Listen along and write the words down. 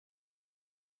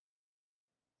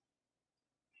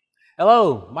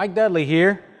Hello, Mike Dudley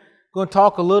here. Going to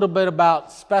talk a little bit about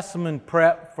specimen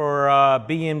prep for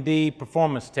BMD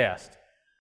performance test.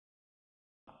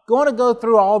 Going to go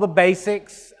through all the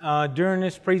basics. During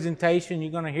this presentation,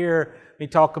 you're going to hear me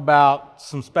talk about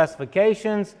some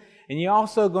specifications, and you're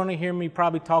also going to hear me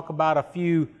probably talk about a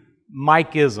few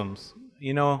Mike-isms.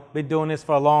 You know, been doing this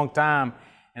for a long time,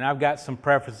 and I've got some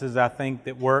preferences I think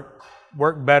that work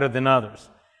better than others.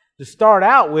 To start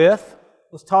out with,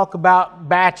 let's talk about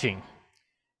batching.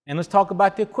 And let's talk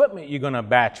about the equipment you're going to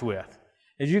batch with.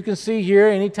 As you can see here,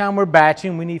 anytime we're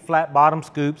batching, we need flat bottom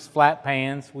scoops, flat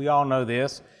pans. We all know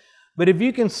this. But if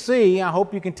you can see, I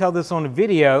hope you can tell this on the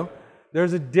video,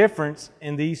 there's a difference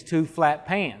in these two flat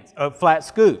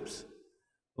scoops.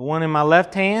 The one in my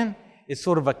left hand is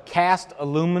sort of a cast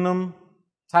aluminum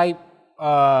type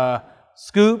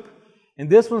scoop,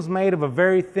 and this one's made of a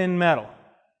very thin metal.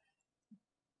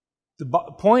 The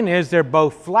point is they're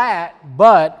both flat,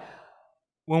 but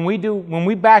when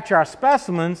we batch our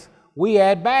specimens, we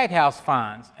add baghouse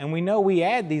fines, and we know we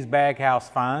add these baghouse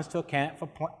fines to account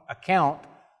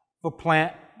for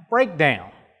plant breakdown.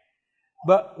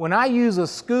 But when I use a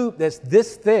scoop that's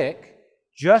this thick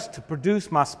just to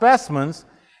produce my specimens,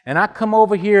 and I come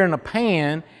over here in a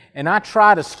pan and I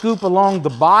try to scoop along the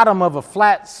bottom of a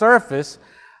flat surface,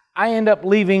 I end up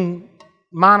leaving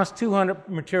minus 200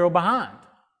 material behind.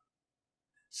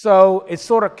 So it's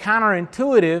sort of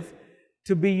counterintuitive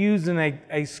to be using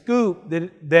a scoop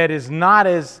that is not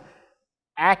as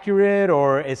accurate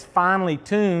or as finely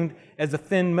tuned as a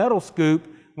thin metal scoop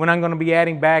when I'm going to be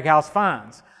adding baghouse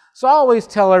fines. So I always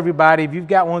tell everybody, if you've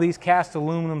got one of these cast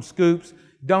aluminum scoops,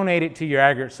 donate it to your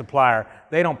aggregate supplier.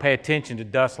 They don't pay attention to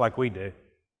dust like we do.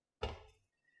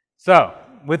 So,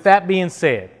 with that being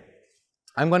said,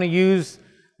 I'm going to use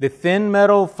the thin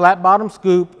metal flat bottom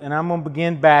scoop, and I'm going to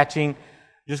begin batching.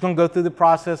 Just going to go through the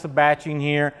process of batching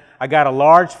here. I got a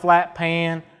large flat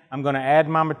pan. I'm going to add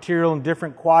my material in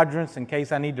different quadrants in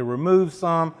case I need to remove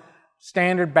some.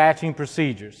 Standard batching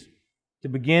procedures. To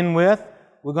begin with,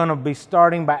 we're going to be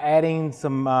starting by adding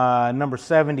some number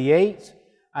 78.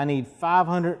 I need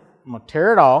 500, I'm going to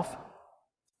tear it off.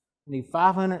 I need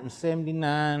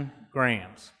 579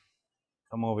 grams.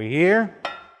 Come over here,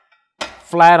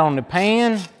 flat on the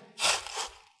pan,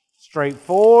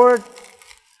 straightforward.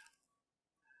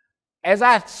 As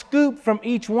I scoop from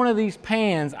each one of these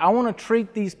pans, I want to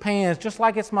treat these pans just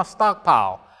like it's my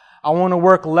stockpile. I want to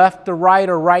work left to right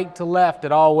or right to left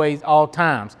at all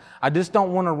times. I just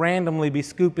don't want to randomly be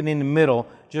scooping in the middle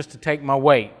just to take my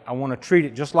weight. I want to treat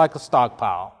it just like a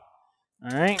stockpile.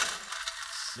 All right?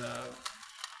 So,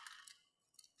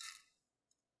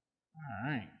 all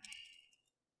right.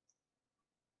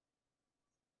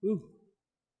 Ooh.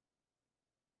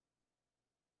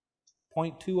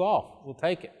 0.2 off. We'll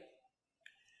take it.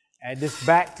 Add this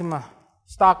back to my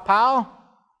stockpile.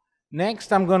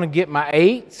 Next, I'm going to get my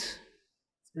 8s,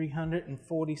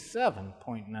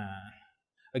 347.9.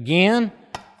 Again,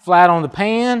 flat on the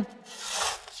pan,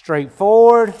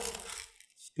 straightforward,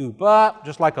 scoop up,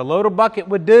 just like a loader bucket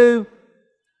would do.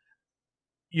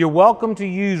 You're welcome to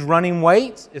use running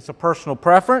weights. It's a personal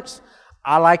preference.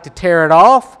 I like to tear it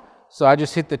off, so I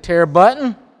just hit the tear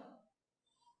button,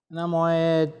 and I'm going to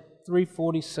add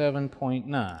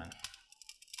 347.9.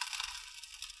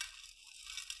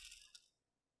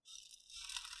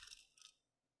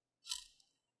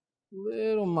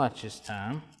 Little much this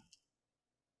time.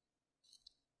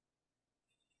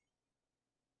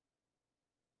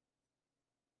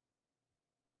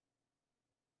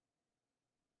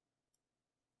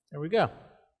 There we go.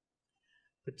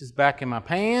 Put this back in my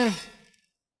pan.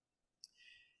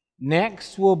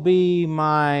 Next will be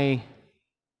my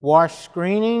wash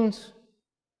screenings.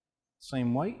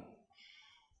 Same weight.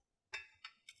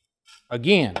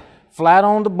 Again, flat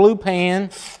on the blue pan,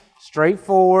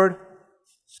 straightforward.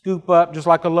 Scoop up just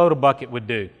like a loader bucket would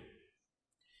do.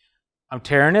 I'm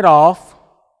tearing it off.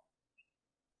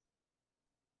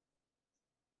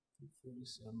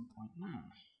 47.9.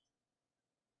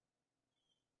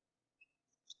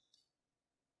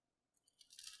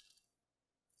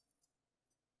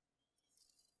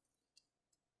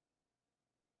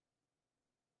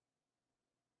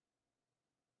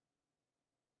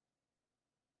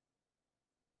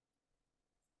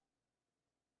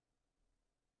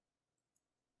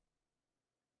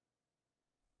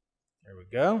 There we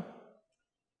go.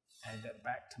 Add that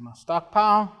back to my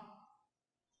stockpile.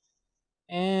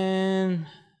 And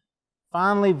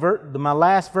finally, my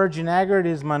last virgin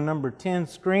aggregate is my number 10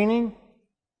 screening.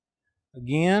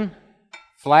 Again,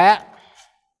 flat.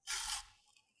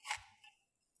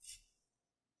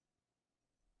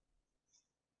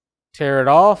 Tear it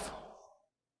off.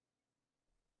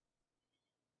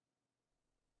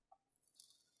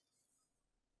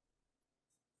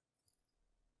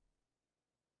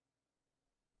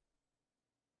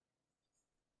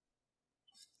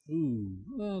 Ooh,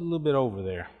 a little bit over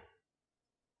there.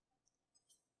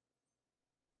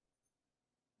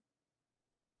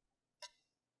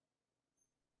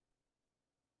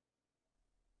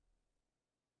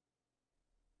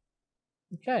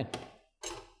 Okay.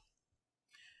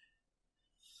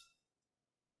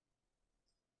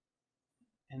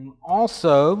 And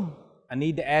also, I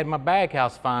need to add my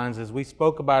baghouse fines, as we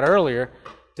spoke about earlier,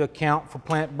 to account for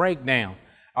plant breakdown.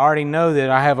 I already know that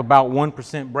I have about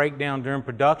 1% breakdown during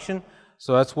production,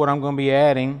 so that's what I'm going to be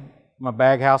adding, my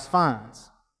baghouse fines.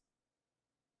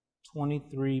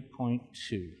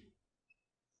 23.2.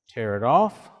 Tear it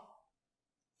off.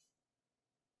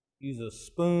 Use a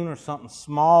spoon or something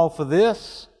small for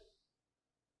this.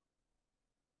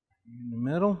 In the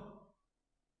middle.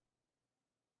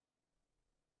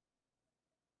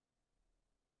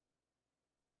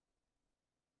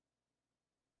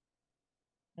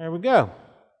 There we go.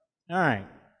 All right.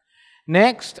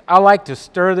 Next, I like to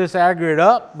stir this aggregate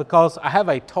up because I have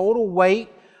a total weight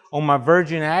on my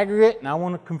virgin aggregate, and I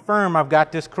want to confirm I've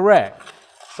got this correct.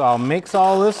 So I'll mix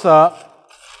all this up.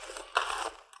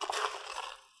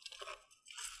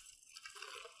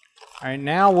 All right,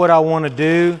 now what I want to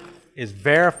do is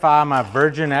verify my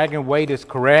virgin aggregate weight is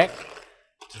correct.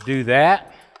 To do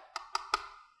that,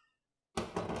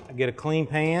 I get a clean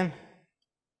pan,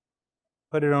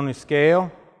 put it on the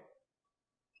scale,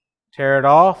 tear it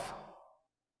off,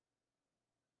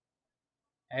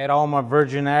 add all my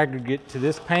virgin aggregate to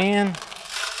this pan.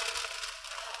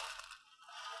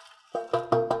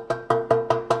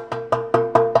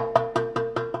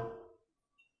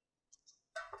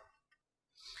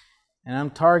 And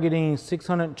I'm targeting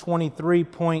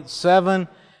 623.7,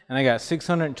 and I got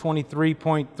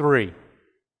 623.3.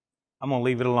 I'm going to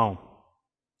leave it alone.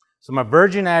 So my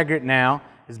virgin aggregate now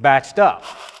is batched up.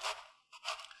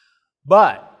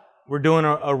 But we're doing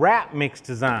a wrap mix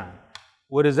design.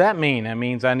 What does that mean? That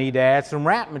means I need to add some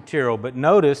wrap material, but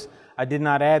notice I did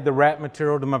not add the wrap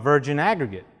material to my virgin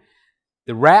aggregate.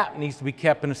 The wrap needs to be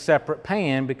kept in a separate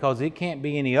pan because it can't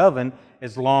be in the oven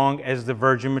as long as the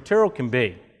virgin material can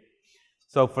be.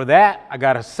 So for that, I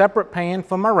got a separate pan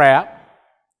for my wrap.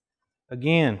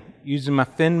 Again, using my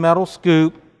thin metal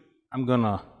scoop, I'm going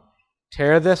to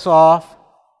tear this off,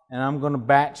 and I'm going to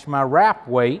batch my wrap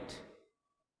weight,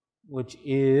 which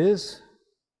is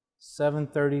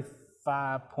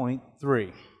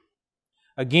 735.3.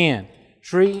 Again,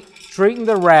 treating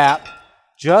the wrap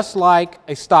just like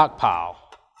a stockpile.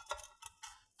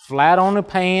 Flat on the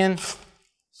pan,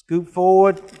 scoop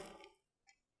forward.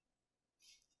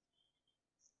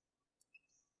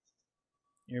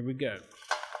 Here we go.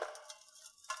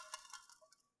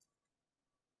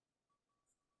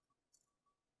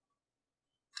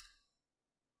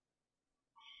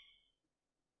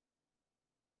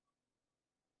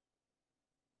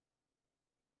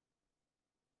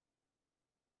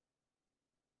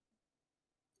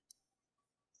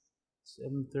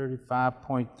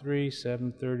 $735.3,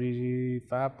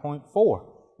 $735.4.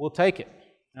 We'll take it.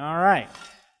 All right.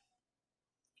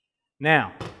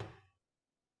 Now,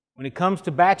 when it comes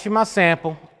to batching my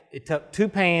sample, it took 2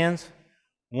 pans,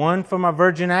 one for my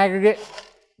virgin aggregate,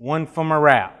 one for my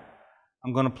wrap.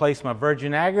 I'm going to place my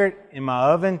virgin aggregate in my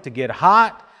oven to get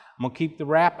hot. I'm going to keep the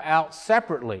wrap out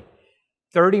separately.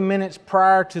 30 minutes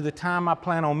prior to the time I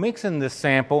plan on mixing this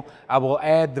sample, I will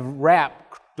add the wrap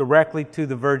directly to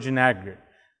the virgin aggregate.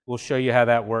 We'll show you how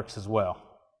that works as well.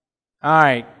 All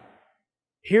right,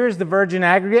 here's the virgin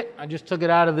aggregate. I just took it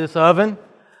out of this oven,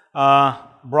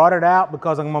 brought it out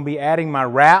because I'm going to be adding my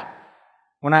wrap.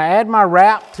 When I add my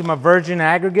wrap to my virgin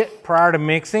aggregate prior to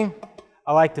mixing,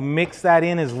 I like to mix that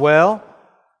in as well.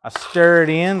 I stir it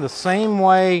in the same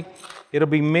way it'll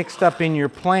be mixed up in your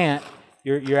plant.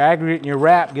 Your aggregate and your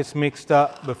wrap gets mixed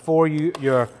up before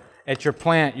at your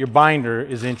plant, your binder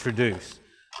is introduced.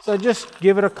 So just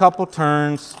give it a couple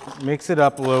turns, mix it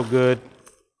up a little good,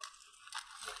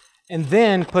 and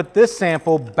then put this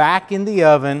sample back in the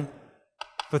oven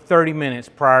for 30 minutes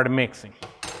prior to mixing.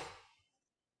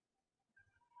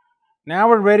 Now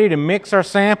we're ready to mix our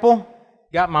sample.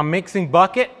 Got my mixing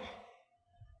bucket.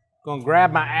 Gonna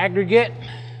grab my aggregate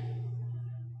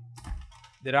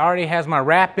that already has my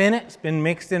wrap in it. It's been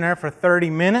mixed in there for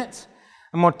 30 minutes.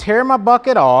 I'm gonna tear my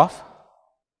bucket off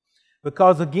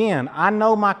because, again, I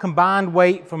know my combined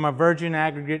weight for my virgin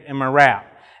aggregate and my wrap,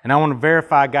 and I want to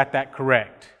verify I got that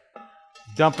correct.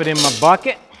 Dump it in my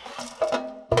bucket.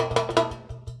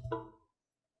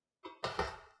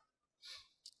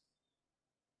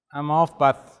 I'm off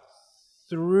by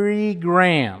 3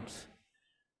 grams.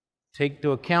 Take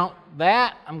into account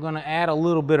that, I'm going to add a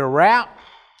little bit of wrap.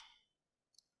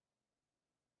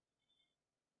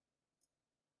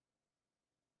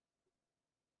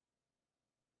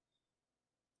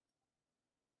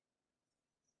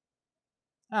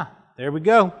 There we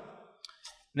go.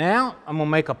 Now I'm going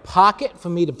to make a pocket for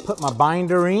me to put my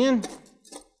binder in.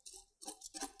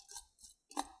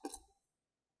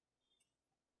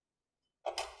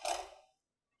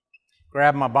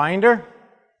 Grab my binder.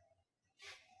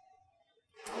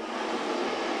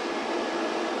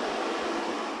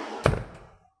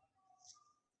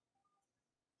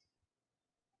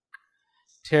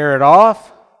 Tear it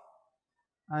off.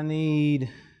 I need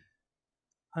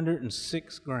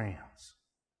 106 grams.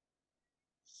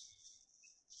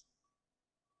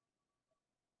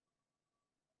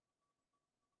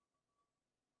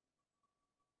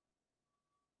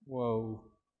 Whoa.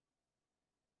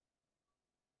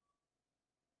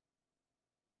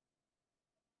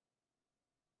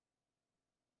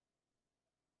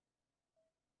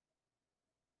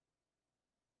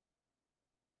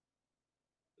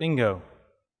 Bingo.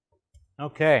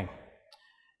 Okay.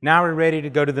 Now we're ready to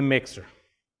go to the mixer.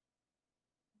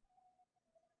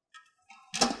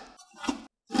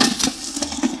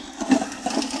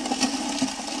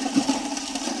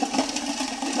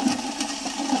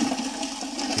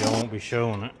 I won't be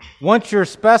showing it. Once your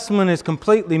specimen is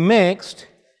completely mixed,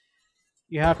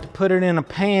 you have to put it in a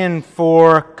pan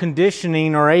for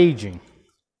conditioning or aging.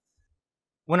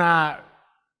 When I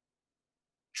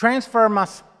transfer my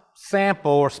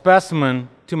sample or specimen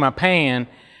to my pan,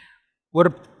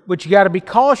 what you got to be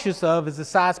cautious of is the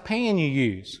size pan you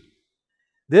use.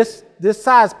 This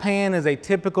size pan is a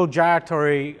typical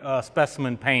gyratory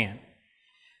specimen pan.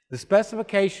 The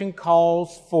specification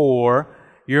calls for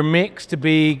your mix to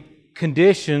be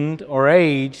conditioned or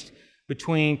aged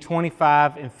between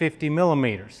 25 and 50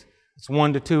 millimeters. It's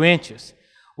 1 to 2 inches.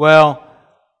 Well,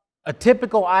 a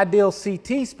typical ideal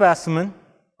CT specimen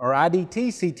or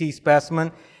IDT CT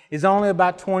specimen is only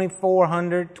about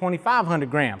 2,400, 2,500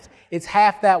 grams. It's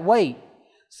half that weight,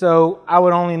 so I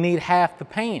would only need half the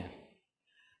pan.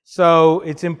 So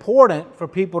it's important for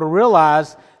people to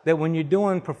realize that when you're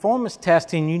doing performance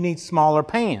testing, you need smaller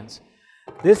pans.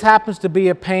 This happens to be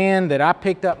a pan that I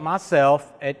picked up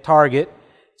myself at Target.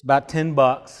 It's about 10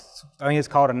 bucks. I think it's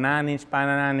called a 9-inch by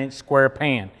 9-inch square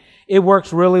pan. It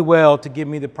works really well to give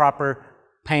me the proper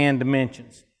pan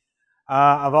dimensions.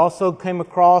 I've also came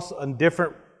across a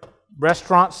different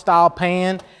restaurant style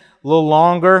pan, a little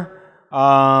longer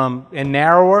and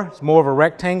narrower. It's more of a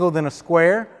rectangle than a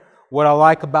square. What I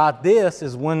like about this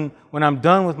is when I'm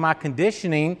done with my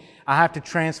conditioning, I have to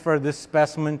transfer this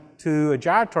specimen to a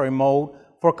gyratory mold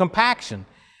for compaction.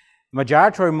 My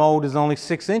gyratory mold is only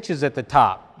 6 inches at the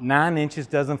top. 9 inches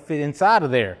doesn't fit inside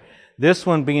of there. This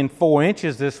one being 4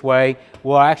 inches this way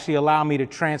will actually allow me to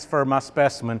transfer my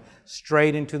specimen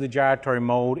straight into the gyratory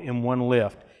mold in one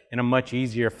lift in a much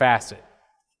easier facet.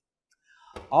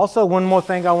 Also, one more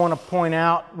thing I want to point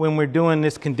out when we're doing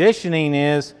this conditioning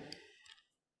is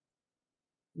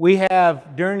we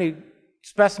have, during the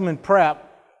specimen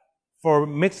prep for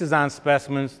mixed design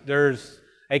specimens, there's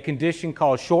a condition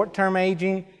called short-term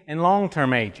aging and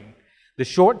long-term aging. The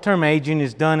short-term aging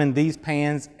is done in these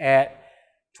pans at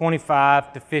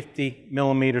 25 to 50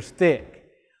 millimeters thick.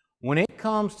 When it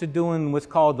comes to doing what's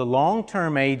called the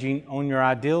long-term aging on your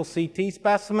ideal CT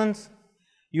specimens,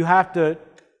 you have to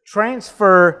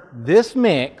transfer this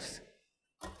mix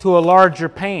to a larger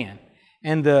pan,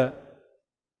 and the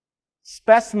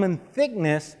specimen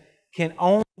thickness can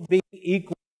only be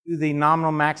equal to the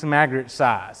nominal maximum aggregate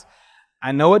size.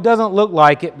 I know it doesn't look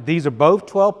like it, but these are both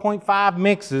 12.5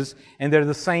 mixes and they're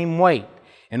the same weight.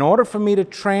 In order for me to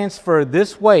transfer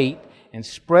this weight and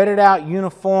spread it out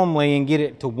uniformly and get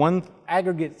it to one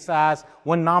aggregate size,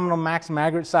 one nominal maximum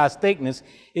aggregate size thickness,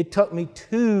 it took me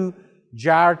 2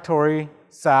 gyratory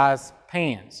size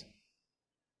pans.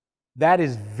 That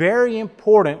is very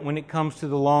important when it comes to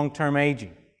the long-term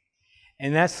aging.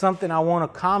 And that's something I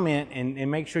want to comment and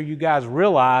make sure you guys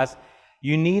realize.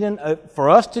 You need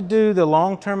for us to do the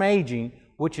long-term aging,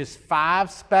 which is 5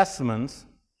 specimens,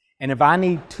 and if I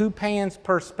need 2 pans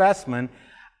per specimen,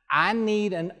 I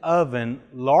need an oven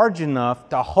large enough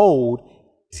to hold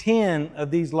 10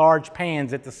 of these large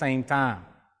pans at the same time.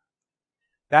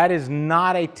 That is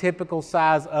not a typical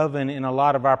size oven in a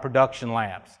lot of our production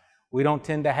labs. We don't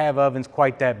tend to have ovens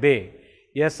quite that big.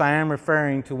 Yes, I am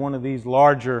referring to one of these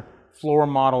larger floor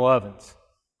model ovens,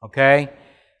 okay?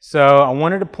 So I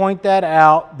wanted to point that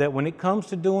out, that when it comes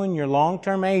to doing your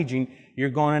long-term aging, you're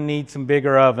going to need some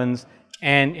bigger ovens,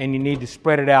 and you need to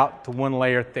spread it out to 1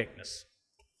 layer thickness.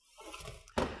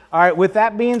 All right, with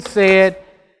that being said,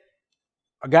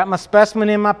 I got my specimen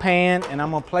in my pan, and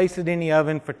I'm going to place it in the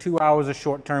oven for 2 hours of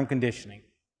short-term conditioning.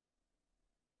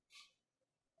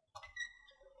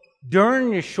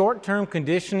 During your short-term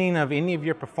conditioning of any of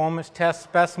your performance test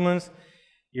specimens,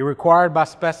 You're required by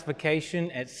specification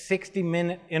at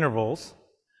 60-minute intervals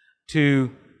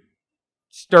to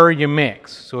stir your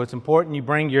mix. So it's important you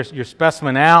bring your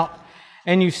specimen out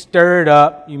and you stir it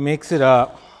up, you mix it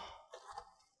up.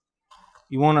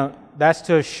 That's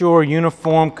to assure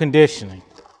uniform conditioning.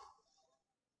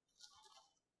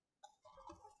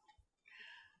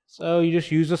 So you just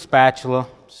use a spatula,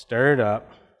 stir it up,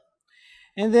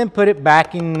 and then put it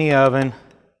back in the oven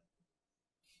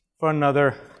for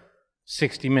another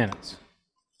 60 minutes.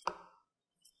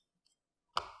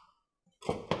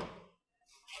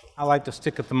 I like to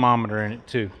stick a thermometer in it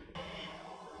too.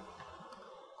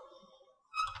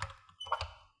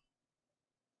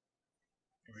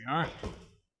 Here we are.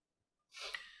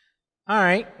 All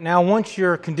right, now once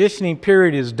your conditioning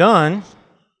period is done,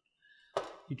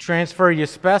 you transfer your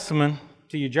specimen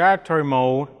to your gyratory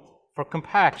mold for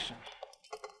compaction.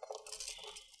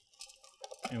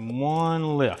 In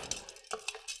one lift.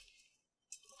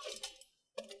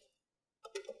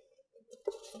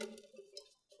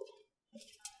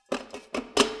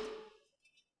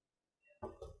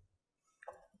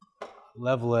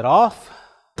 Level it off.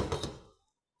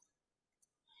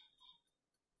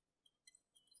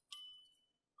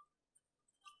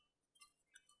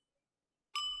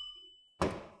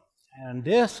 And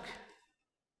disc.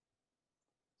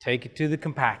 Take it to the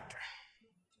compactor.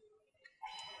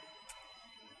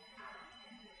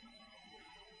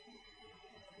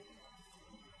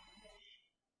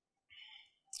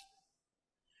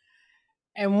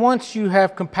 And once you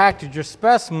have compacted your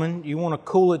specimen, you want to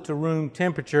cool it to room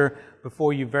temperature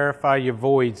before you verify your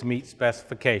voids meet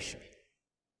specification.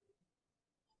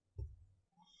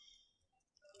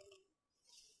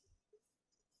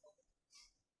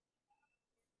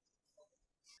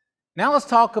 Now let's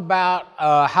talk about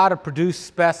how to produce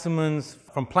specimens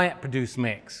from plant-produced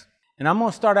mix. And I'm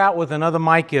going to start out with another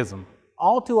Mikeism.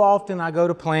 All too often I go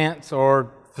to plants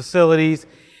or facilities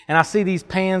and I see these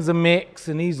pans of mix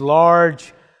and these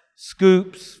large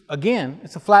scoops. Again,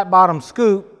 it's a flat bottom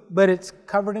scoop, but it's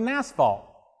covered in asphalt.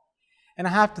 And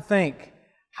I have to think,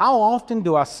 how often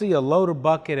do I see a loader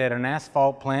bucket at an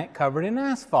asphalt plant covered in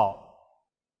asphalt?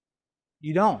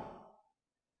 You don't.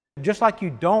 Just like you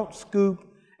don't scoop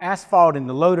asphalt and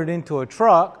to load it into a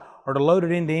truck or to load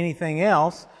it into anything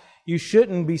else, you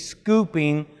shouldn't be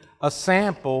scooping a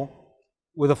sample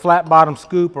with a flat bottom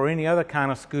scoop or any other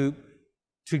kind of scoop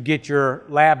to get your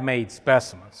lab-made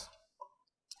specimens.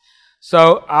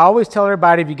 So I always tell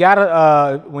everybody, if you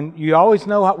got when you always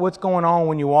know what's going on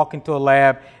when you walk into a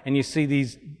lab and you see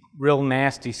these real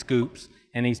nasty scoops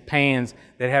and these pans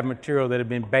that have material that have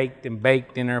been baked and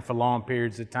baked in there for long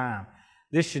periods of time.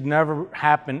 This should never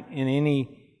happen in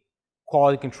any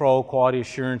quality control, quality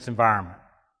assurance environment.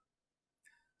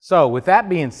 So with that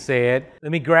being said,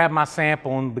 let me grab my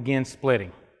sample and begin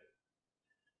splitting.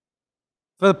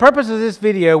 For the purpose of this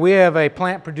video, we have a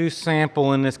plant-produced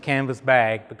sample in this canvas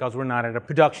bag because we're not at a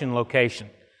production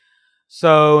location.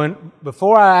 So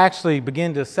before I actually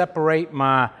begin to separate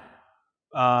my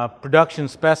production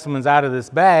specimens out of this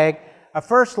bag, I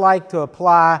first like to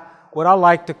apply what I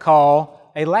like to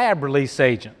call a lab release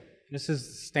agent. This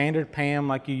is standard PAM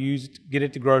like you use to get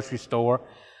at the grocery store.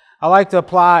 I like to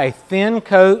apply a thin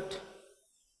coat.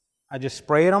 I just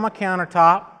spray it on my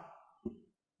countertop.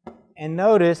 And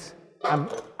notice I'm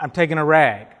taking a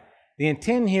rag. The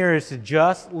intent here is to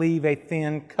just leave a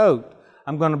thin coat.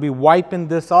 I'm going to be wiping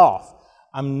this off.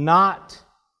 I'm not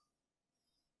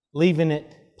leaving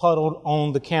it puddled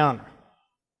on the counter.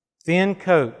 Thin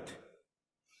coat.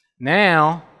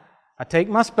 Now, I take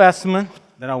my specimen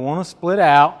that I want to split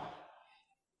out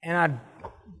and I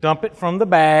dump it from the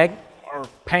bag or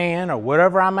pan or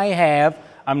whatever I may have.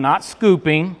 I'm not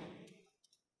scooping.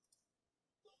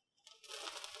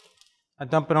 I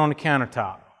dump it on the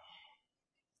countertop.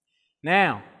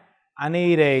 Now, I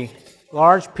need a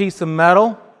large piece of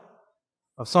metal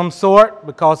of some sort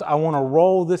because I want to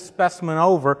roll this specimen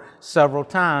over several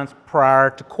times prior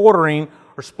to quartering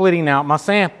or splitting out my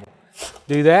sample.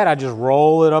 Do that, I just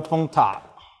roll it up on top.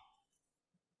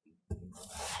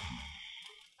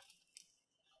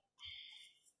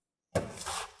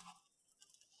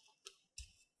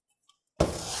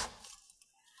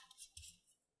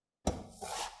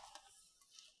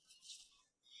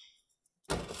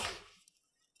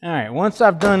 All right, once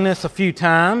I've done this a few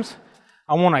times,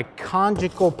 I want a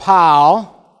conjugal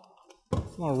pile. I'm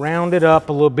going to round it up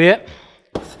a little bit.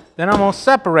 Then I'm going to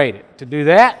separate it. To do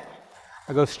that,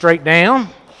 I go straight down,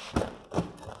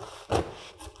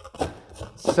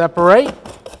 separate,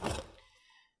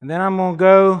 and then I'm going to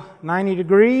go 90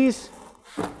 degrees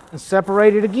and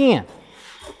separate it again.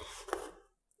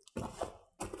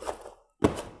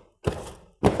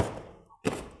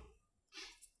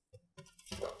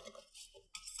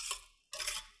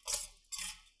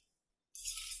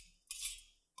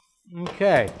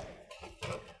 Okay.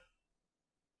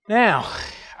 Now,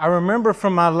 I remember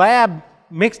from my lab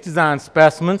mixed design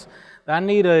specimens that I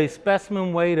need a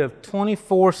specimen weight of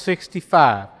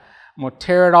 2465. I'm going to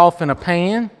tear it off in a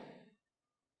pan.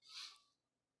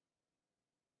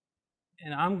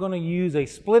 And I'm going to use a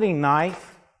splitting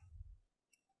knife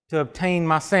to obtain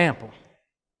my sample.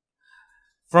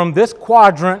 From this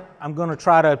quadrant, I'm going to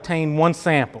try to obtain one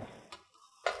sample.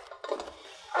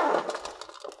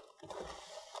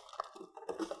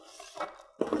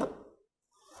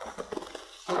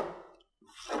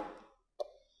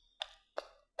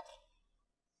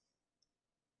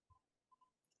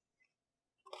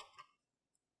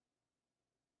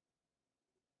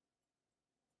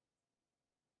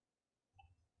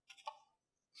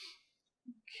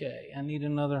 Okay, I need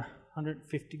another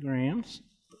 150 grams.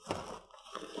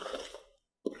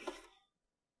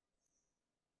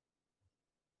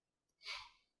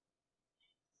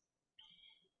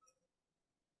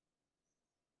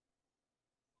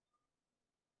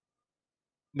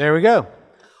 There we go.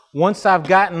 Once I've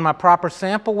gotten my proper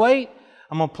sample weight,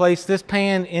 I'm going to place this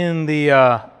pan in the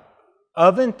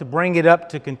oven to bring it up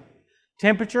to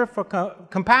temperature for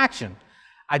compaction.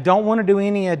 I don't want to do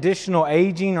any additional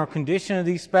aging or condition of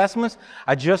these specimens.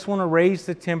 I just want to raise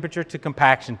the temperature to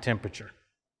compaction temperature.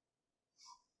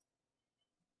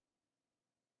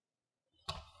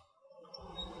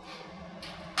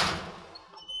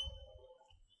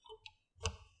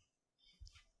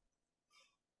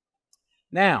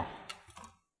 Now,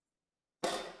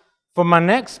 for my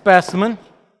next specimen,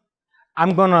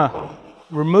 I'm going to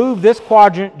remove this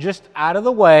quadrant just out of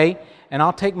the way, and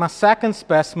I'll take my second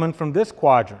specimen from this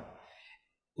quadrant.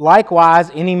 Likewise,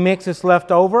 any mixes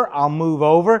left over, I'll move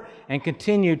over and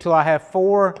continue till I have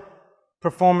 4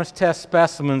 performance test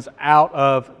specimens out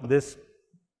of this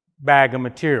bag of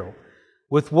material.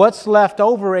 With what's left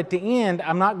over at the end,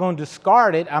 I'm not going to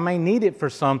discard it. I may need it for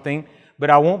something, but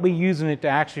I won't be using it to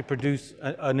actually produce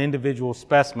an individual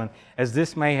specimen, as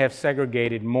this may have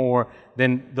segregated more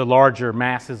than the larger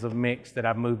masses of mix that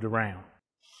I've moved around.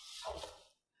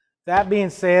 That being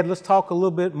said, let's talk a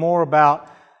little bit more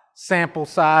about sample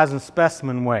size and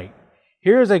specimen weight.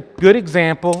 Here's a good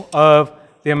example of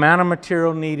the amount of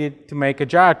material needed to make a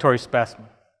gyratory specimen,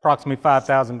 approximately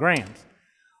 5,000 grams.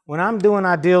 When I'm doing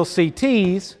ideal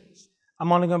CTs,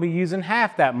 I'm only going to be using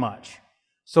half that much.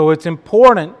 So it's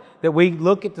important that we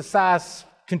look at the size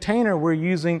container we're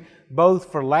using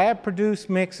both for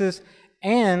lab-produced mixes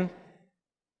and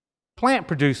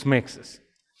plant-produced mixes.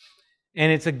 And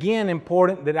it's again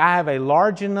important that I have a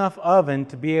large enough oven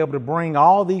to be able to bring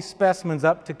all these specimens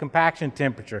up to compaction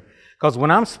temperature. Because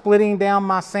when I'm splitting down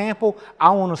my sample, I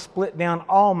want to split down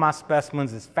all my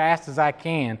specimens as fast as I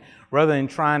can, rather than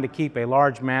trying to keep a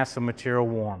large mass of material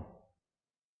warm.